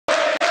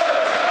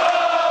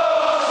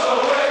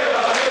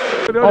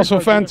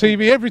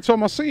ArsenalFanTV. Every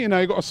time I see you now,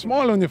 you got a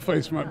smile on your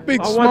face, man.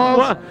 Big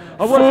smiles.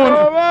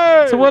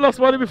 So what else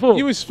smiling before?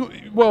 You was,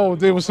 well,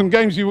 there were some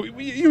games you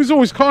was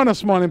always kind of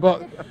smiling,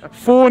 but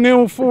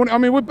 4-0, 4-0. I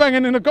mean, we're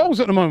banging in the goals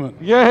at the moment.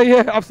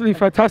 Yeah, absolutely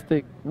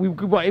fantastic.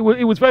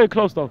 It was very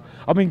close though.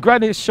 I mean,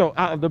 Granite shot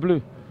out of the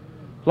blue,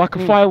 like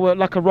a firework,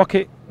 like a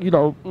rocket. You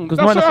know,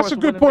 that's a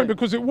good point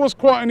because it was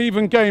quite an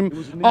even game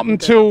up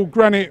until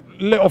Granite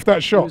let off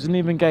that shot. It was an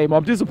even game.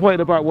 I'm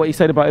disappointed about what he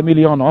said about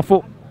Emiliano. I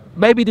thought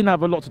maybe he didn't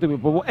have a lot to do with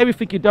it, but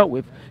everything he dealt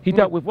with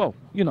well,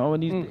 you know,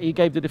 and he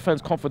gave the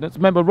defence confidence.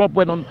 Remember, Rob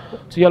went on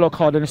to yellow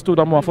card and he stood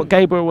on more. I thought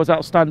Gabriel was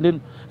outstanding.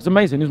 It was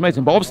amazing. It was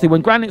amazing. But obviously,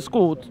 when Granite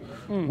scored,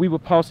 we were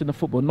passing the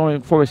football,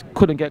 knowing Forest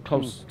couldn't get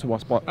close to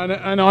us. But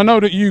and I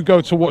know that you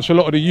go to watch a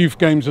lot of the youth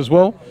games as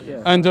well,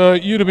 and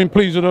you'd have been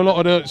pleased with a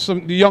lot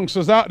of the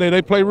youngsters out there.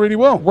 They play really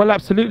well. Well,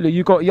 absolutely.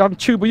 You got young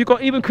Tuba, you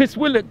got even Chris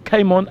Willett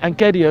came on, and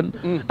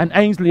Gideon and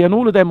Ainsley, and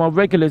all of them are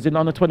regulars in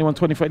under 21,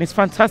 23, and it's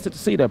fantastic to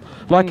see them.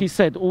 Like he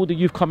said, all the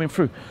youth coming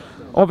through.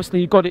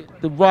 Obviously, you got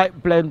the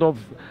right blend of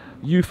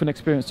youth and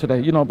experience today,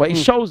 you know, but it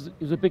shows it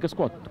was a bigger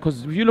squad,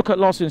 because if you look at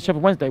last year in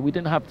Sheffield Wednesday, we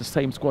didn't have the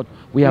same squad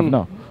we have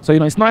now. So, you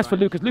know, it's nice for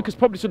Lucas. Lucas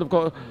probably should have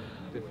got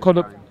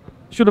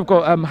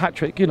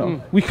Hatrick, you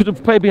know. We could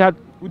have maybe had.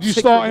 Would you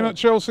start him at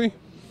Chelsea?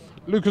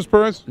 Lucas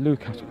Perez?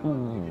 Lucas,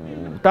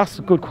 ooh, that's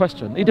a good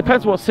question. It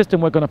depends what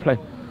system we're going to play.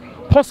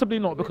 Possibly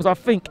not, because I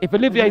think if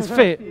Olivier's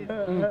fit,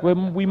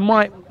 we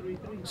might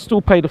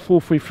still play the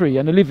 4-3-3,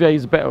 and Olivier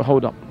is a better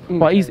hold up.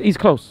 But he's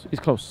close. He's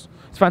close.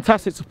 It's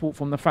fantastic support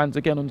from the fans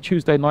again on the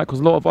Tuesday night, because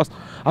a lot of us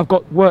have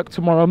got work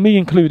tomorrow, me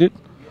included.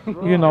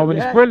 You know, and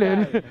it's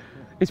brilliant.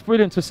 It's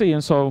brilliant to see,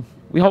 and so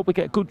we hope we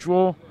get a good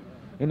draw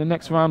in the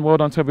next round. Well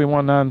done to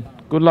everyone, and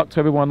good luck to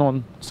everyone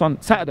on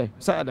Saturday.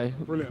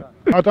 Brilliant.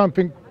 I don't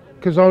think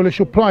Cazorla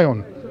should play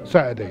on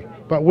Saturday,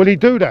 but will he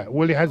do that?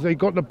 Has he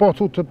got the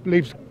bottle to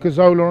leave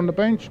Cazorla on the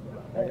bench?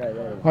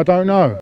 I don't know.